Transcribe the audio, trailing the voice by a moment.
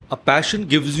A passion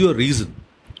gives you a reason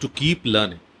to keep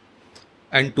learning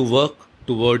and to work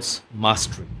towards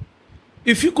mastery.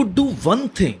 If you could do one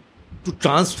thing to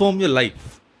transform your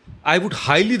life, I would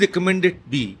highly recommend it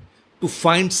be to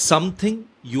find something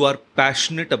you are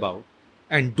passionate about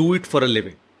and do it for a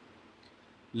living.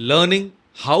 Learning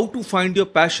how to find your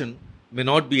passion may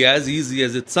not be as easy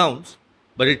as it sounds,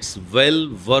 but it's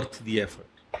well worth the effort.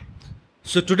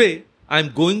 So today,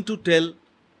 I'm going to tell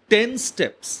 10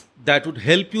 steps that would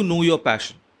help you know your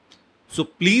passion. So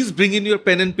please bring in your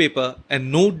pen and paper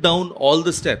and note down all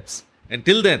the steps.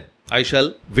 Until then, I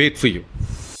shall wait for you.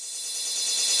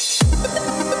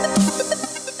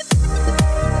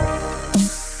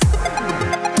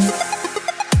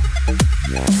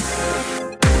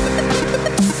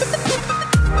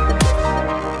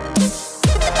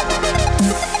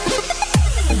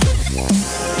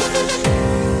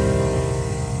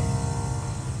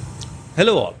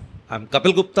 Hello all, I'm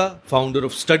Kapil Gupta, founder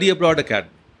of Study Abroad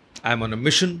Academy. I'm on a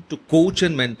mission to coach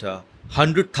and mentor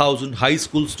 100,000 high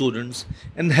school students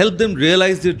and help them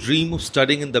realize their dream of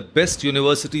studying in the best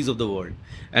universities of the world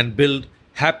and build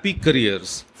happy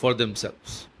careers for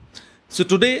themselves. So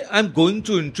today I'm going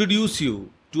to introduce you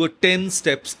to a 10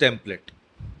 steps template.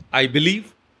 I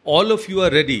believe all of you are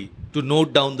ready to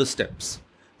note down the steps.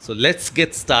 So let's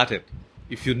get started.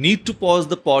 If you need to pause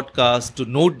the podcast to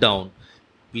note down,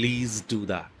 please do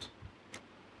that.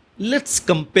 Let's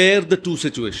compare the two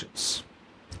situations.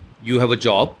 You have a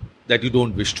job that you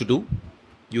don't wish to do,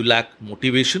 you lack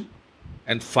motivation,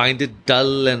 and find it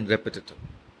dull and repetitive.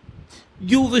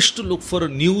 You wish to look for a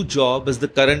new job as the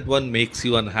current one makes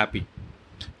you unhappy.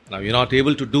 Now you're not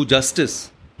able to do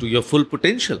justice to your full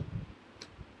potential.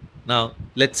 Now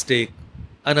let's take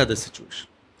another situation.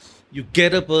 You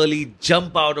get up early,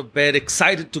 jump out of bed,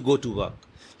 excited to go to work.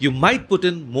 You might put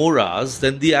in more hours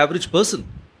than the average person,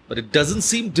 but it doesn't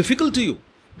seem difficult to you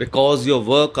because your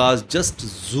work hours just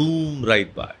zoom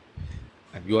right by.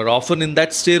 And you are often in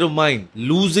that state of mind,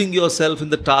 losing yourself in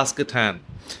the task at hand.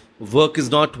 Work is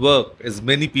not work, as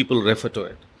many people refer to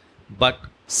it, but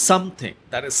something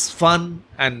that is fun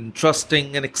and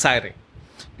interesting and exciting.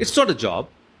 It's not a job,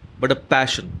 but a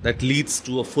passion that leads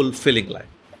to a fulfilling life.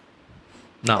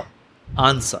 Now,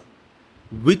 answer.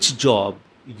 Which job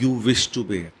you wish to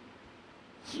be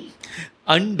in?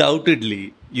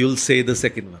 Undoubtedly, you'll say the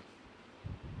second one.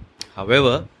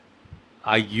 However,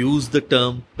 I use the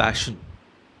term passion.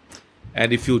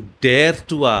 And if you dare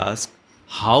to ask,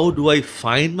 how do I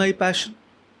find my passion?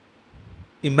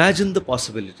 Imagine the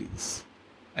possibilities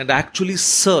and actually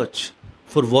search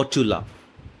for what you love.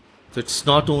 So it's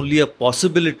not only a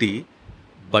possibility,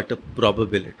 but a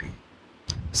probability.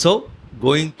 So,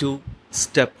 going to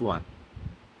step one.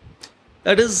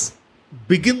 That is,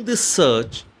 begin this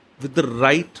search with the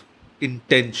right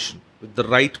intention, with the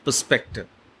right perspective.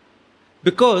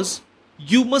 Because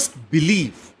you must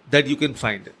believe that you can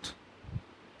find it.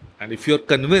 And if you're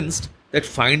convinced that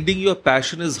finding your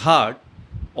passion is hard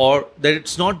or that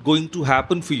it's not going to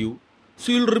happen for you,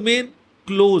 so you'll remain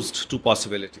closed to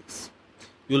possibilities.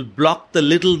 You'll block the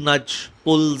little nudge,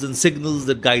 pulls, and signals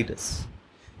that guide us.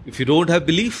 If you don't have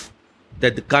belief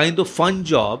that the kind of fun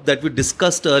job that we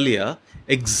discussed earlier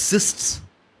exists,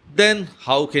 then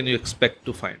how can you expect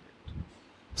to find it?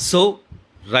 So,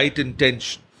 right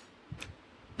intention.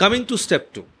 Coming to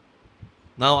step 2.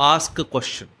 Now ask a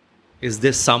question. Is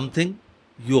there something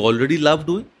you already love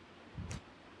doing?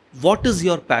 What is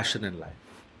your passion in life?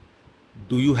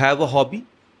 Do you have a hobby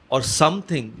or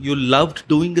something you loved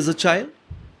doing as a child?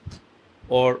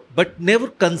 But never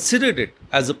considered it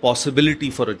as a possibility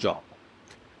for a job?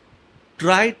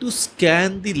 Try to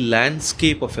scan the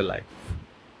landscape of your life.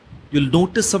 You'll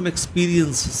notice some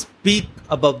experiences peak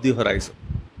above the horizon.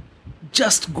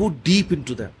 Just go deep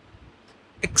into them.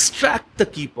 Extract the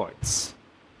key points.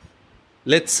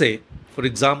 Let's say, for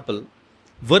example,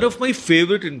 one of my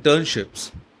favorite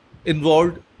internships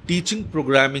involved teaching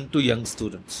programming to young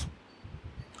students.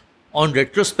 On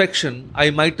retrospection, I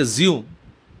might assume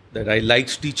that I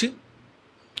liked teaching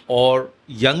or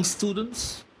young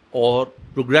students or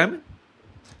programming.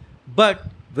 But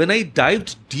when I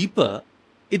dived deeper,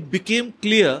 it became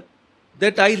clear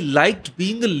that I liked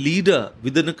being a leader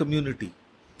within a community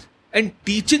and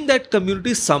teaching that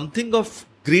community something of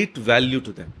great value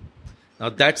to them. Now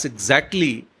that's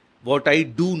exactly what I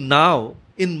do now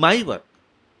in my work.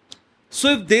 So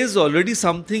if there's already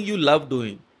something you love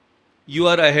doing, you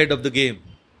are ahead of the game.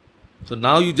 So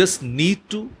now you just need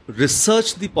to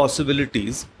research the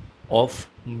possibilities of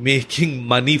making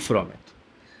money from it.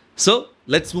 So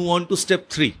let's move on to step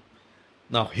 3.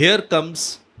 Now here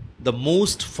comes the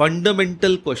most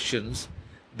fundamental questions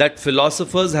that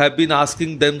philosophers have been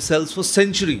asking themselves for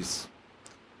centuries.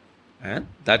 And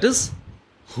that is,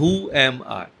 who am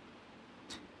I?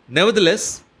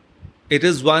 Nevertheless, it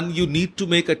is one you need to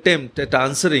make attempt at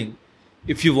answering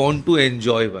if you want to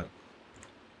enjoy work.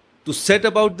 To set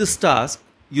about this task,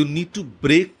 you need to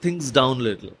break things down a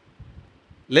little.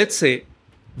 Let's say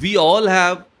we all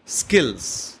have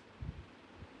skills,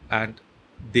 and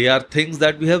they are things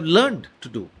that we have learned to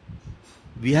do.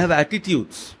 We have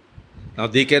attitudes. Now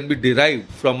they can be derived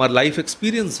from our life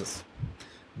experiences.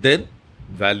 Then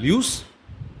values,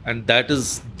 and that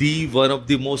is the one of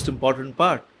the most important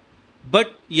part.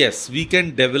 But yes, we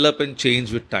can develop and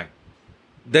change with time.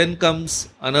 Then comes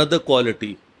another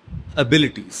quality,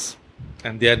 abilities,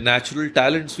 and they are natural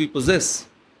talents we possess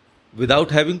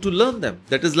without having to learn them.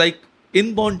 That is like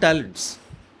inborn talents.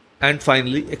 And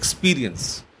finally,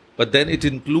 experience. But then it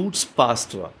includes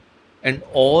past work and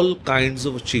all kinds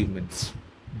of achievements,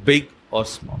 big or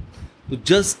small. So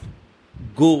just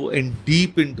go and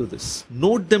deep into this,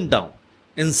 note them down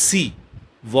and see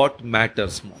what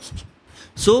matters most.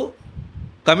 So,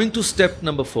 coming to step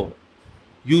number 4,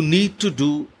 you need to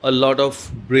do a lot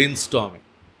of brainstorming.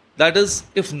 That is,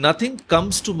 if nothing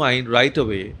comes to mind right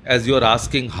away as you are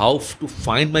asking how to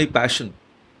find my passion,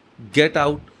 get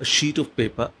out a sheet of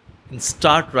paper and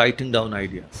start writing down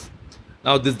ideas.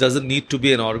 Now, this doesn't need to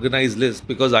be an organized list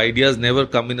because ideas never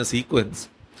come in a sequence.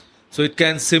 So, it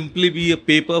can simply be a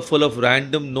paper full of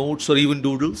random notes or even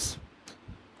doodles.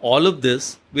 All of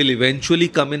this will eventually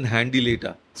come in handy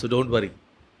later, so don't worry.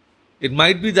 It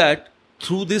might be that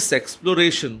through this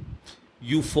exploration,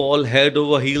 you fall head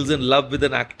over heels in love with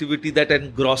an activity that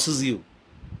engrosses you,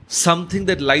 something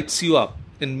that lights you up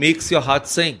and makes your heart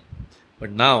sing.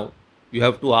 But now you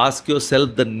have to ask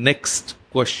yourself the next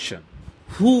question: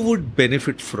 who would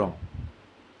benefit from,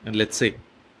 and let's say,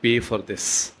 pay for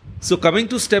this? So, coming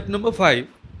to step number 5,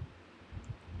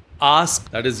 ask,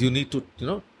 that is, you need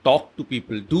to, talk to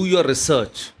people, do your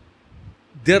research.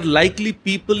 They're likely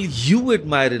people you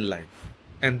admire in life,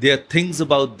 and there are things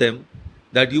about them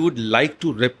that you would like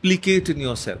to replicate in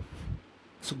yourself.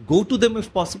 So go to them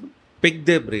if possible, pick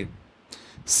their brain,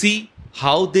 see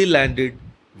how they landed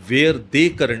where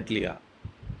they currently are,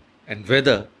 and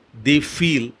whether they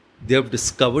feel they have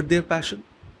discovered their passion.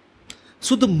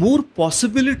 So the more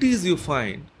possibilities you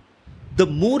find, the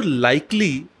more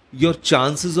likely your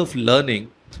chances of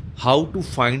learning how to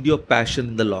find your passion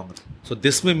in the long run. So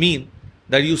this may mean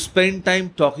that you spend time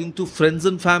talking to friends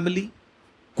and family,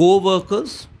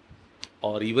 co-workers,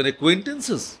 or even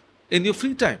acquaintances in your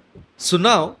free time. So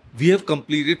now we have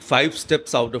completed 5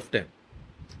 steps out of 10.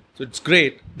 So it's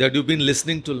great that you've been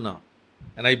listening till now.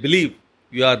 And I believe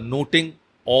you are noting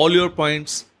all your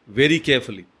points very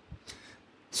carefully.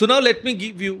 So now let me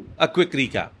give you a quick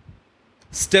recap.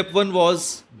 Step 1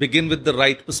 was begin with the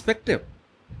right perspective.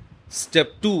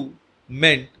 Step 2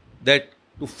 meant that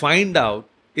to find out,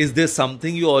 is there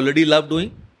something you already love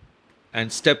doing?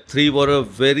 And step 3 was a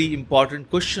very important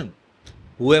question: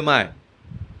 who am I?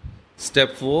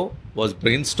 Step 4 was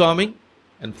brainstorming.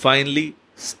 And finally,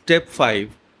 step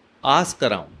 5, ask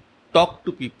around, talk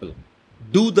to people,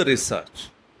 do the research.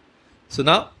 So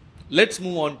now let's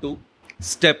move on to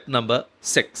step number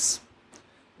 6.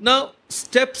 Now,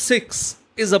 step 6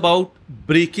 is about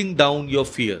breaking down your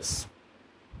fears.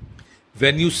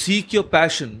 When you seek your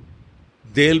passion,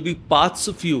 there will be parts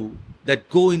of you that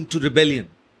go into rebellion.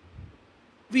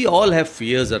 We all have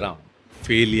fears around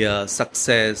failure,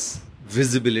 success,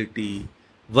 visibility,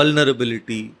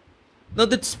 vulnerability. Now,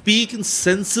 that speak in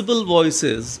sensible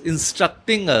voices,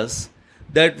 instructing us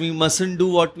that we mustn't do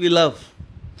what we love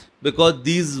because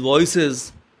these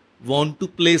voices want to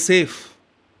play safe.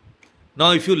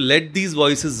 Now, if you let these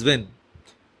voices win,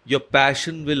 your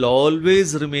passion will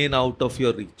always remain out of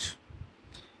your reach.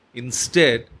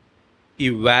 Instead,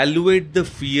 evaluate the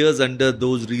fears under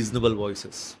those reasonable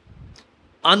voices.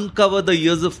 Uncover the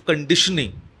years of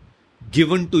conditioning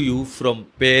given to you from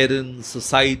parents,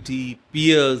 society,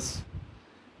 peers,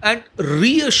 and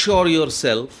reassure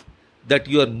yourself that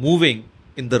you are moving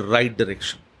in the right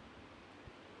direction.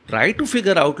 Try to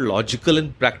figure out logical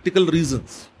and practical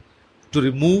reasons to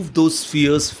remove those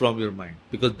fears from your mind,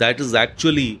 because that is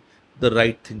actually the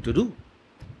right thing to do.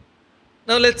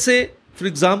 Now, let's say, for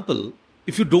example,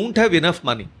 if you don't have enough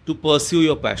money to pursue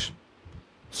your passion,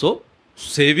 so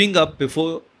saving up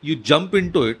before you jump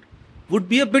into it would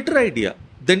be a better idea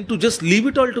than to just leave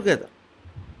it altogether.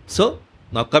 So,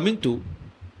 now coming to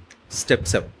step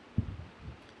 7.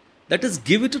 That is,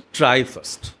 give it a try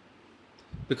first.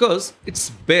 Because it's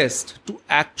best to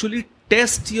actually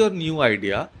test your new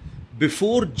idea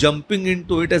before jumping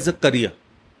into it as a career.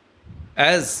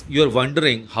 As you're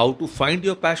wondering how to find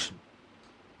your passion,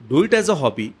 do it as a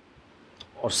hobby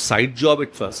or side job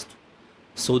at first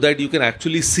so that you can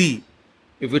actually see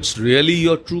if it's really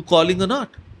your true calling or not.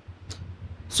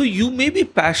 So you may be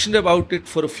passionate about it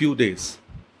for a few days,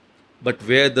 but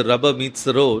where the rubber meets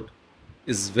the road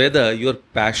is whether you're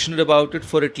passionate about it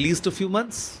for at least a few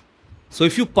months. So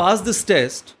if you pass this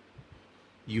test,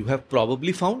 you have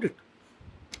probably found it.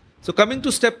 So coming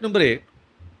to step number 8,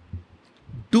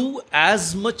 do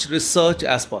as much research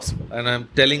as possible. And I'm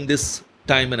telling this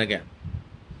time and again.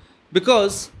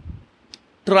 Because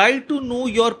try to know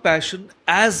your passion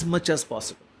as much as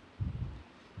possible.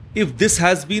 If this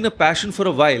has been a passion for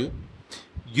a while,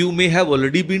 you may have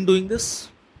already been doing this.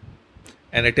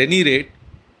 And at any rate,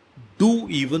 do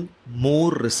even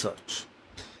more research.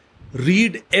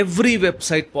 Read every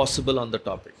website possible on the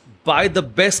topic. Buy the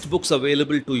best books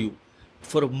available to you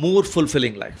for a more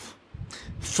fulfilling life.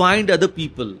 Find other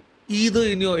people, either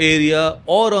in your area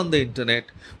or on the internet,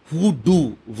 who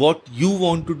do what you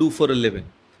want to do for a living.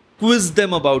 Quiz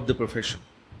them about the profession.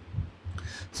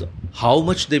 So, how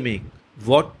much they make,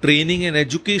 what training and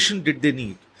education did they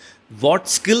need, what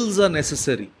skills are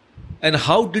necessary, and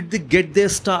how did they get their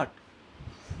start,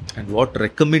 and what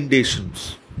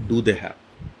recommendations do they have.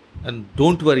 And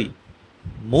don't worry,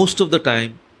 most of the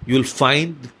time you will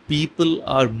find that people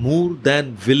are more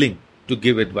than willing to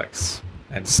give advice.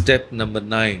 And step number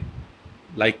 9,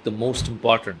 like the most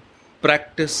important,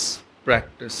 practice,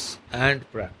 practice, and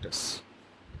practice.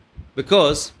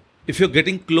 Because if you're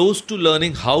getting close to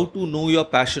learning how to know your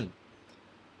passion,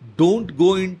 don't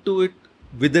go into it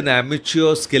with an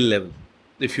amateur skill level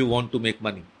if you want to make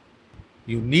money.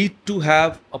 You need to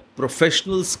have a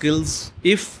professional skills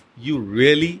if you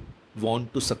really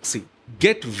want to succeed.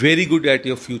 Get very good at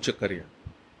your future career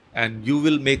and you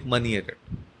will make money at it.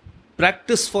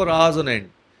 Practice for hours on end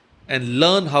and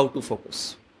learn how to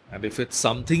focus. And if it's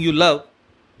something you love,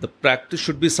 the practice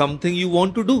should be something you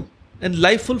want to do and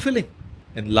life fulfilling.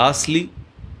 And lastly,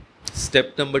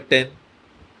 step number 10,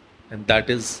 and that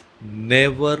is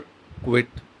never quit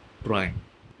trying.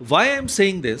 Why I'm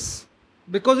saying this?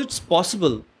 Because it's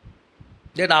possible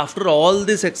that after all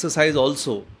this exercise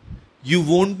also, you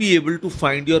won't be able to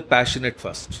find your passion at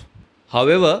first.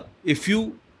 However, if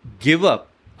you give up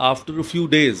after a few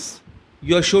days,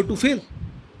 you are sure to fail.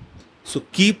 So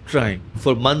keep trying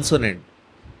for months on end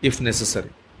if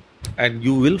necessary, and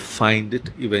you will find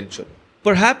it eventually.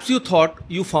 Perhaps you thought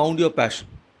you found your passion,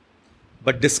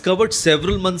 but discovered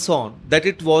several months on that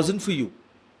it wasn't for you.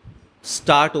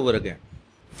 Start over again.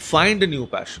 Find a new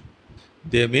passion.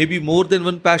 There may be more than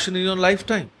one passion in your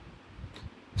lifetime.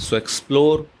 So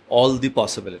explore all the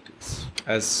possibilities.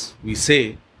 As we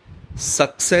say,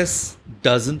 success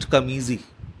doesn't come easy.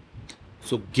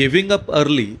 So giving up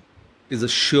early is a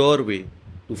sure way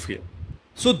to fail.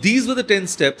 So these were the 10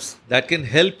 steps that can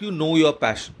help you know your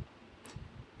passion.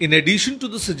 In addition to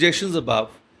the suggestions above,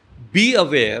 be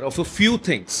aware of a few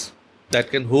things that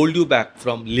can hold you back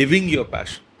from living your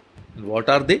passion. And what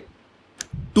are they?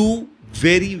 2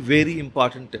 very, very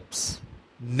important tips.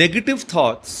 Negative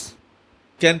thoughts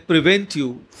can prevent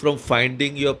you from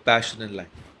finding your passion in life.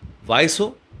 Why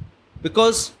so?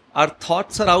 Because our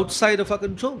thoughts are outside of our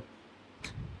control.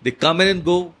 They come in and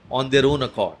go on their own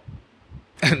accord.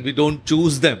 And we don't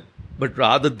choose them, but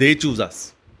rather they choose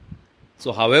us.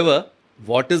 So, however,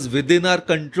 what is within our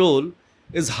control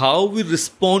is how we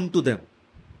respond to them.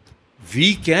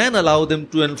 We can allow them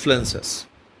to influence us,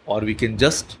 or we can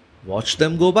just watch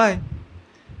them go by.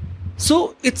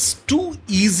 So, it's too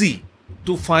easy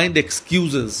to find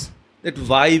excuses that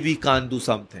why we can't do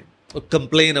something or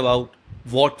complain about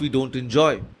what we don't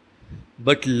enjoy.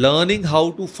 But learning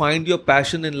how to find your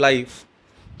passion in life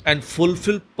and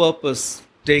fulfill purpose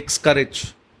takes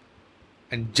courage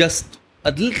and just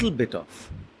a little bit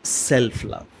of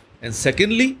self-love. And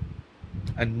secondly,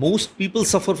 and most people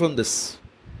suffer from this,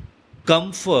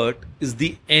 comfort is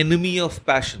the enemy of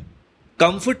passion.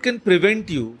 Comfort can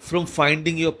prevent you from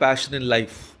finding your passion in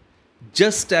life,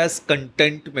 just as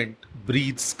contentment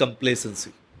breeds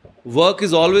complacency. Work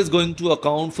is always going to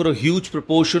account for a huge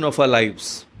proportion of our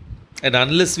lives. And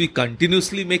unless we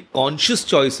continuously make conscious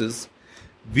choices,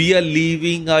 we are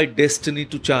leaving our destiny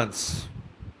to chance.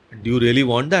 And do you really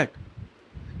want that?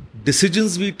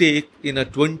 Decisions we take in our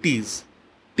 20s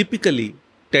typically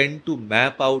tend to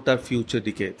map out our future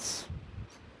decades.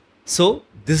 So,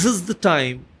 this is the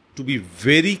time to be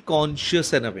very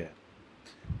conscious and aware,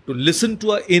 to listen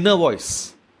to our inner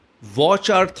voice, watch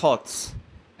our thoughts,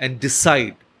 and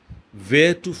decide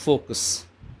where to focus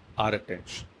our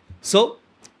attention. So,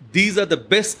 these are the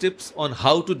best tips on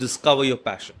how to discover your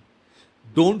passion.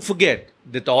 Don't forget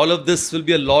that all of this will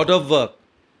be a lot of work,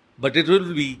 but it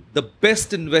will be the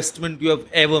best investment you have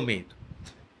ever made.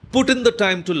 Put in the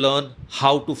time to learn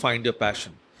how to find your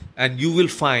passion, and you will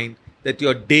find that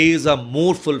your days are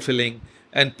more fulfilling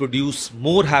and produce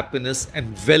more happiness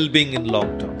and well being in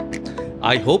long term.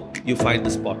 I hope you find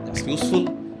this podcast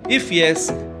useful. If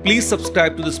yes, please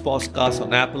subscribe to this podcast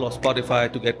on Apple or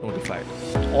Spotify to get notified.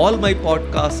 All my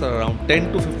podcasts are around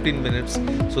 10 to 15 minutes,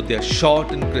 so they are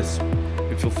short and crisp.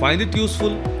 If you find it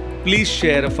useful, please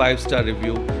share a 5-star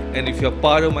review, and if you're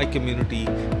part of my community,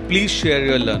 please share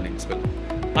your learnings below.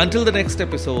 Until the next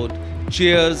episode,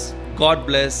 cheers, God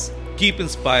bless, keep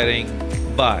inspiring,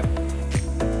 bye.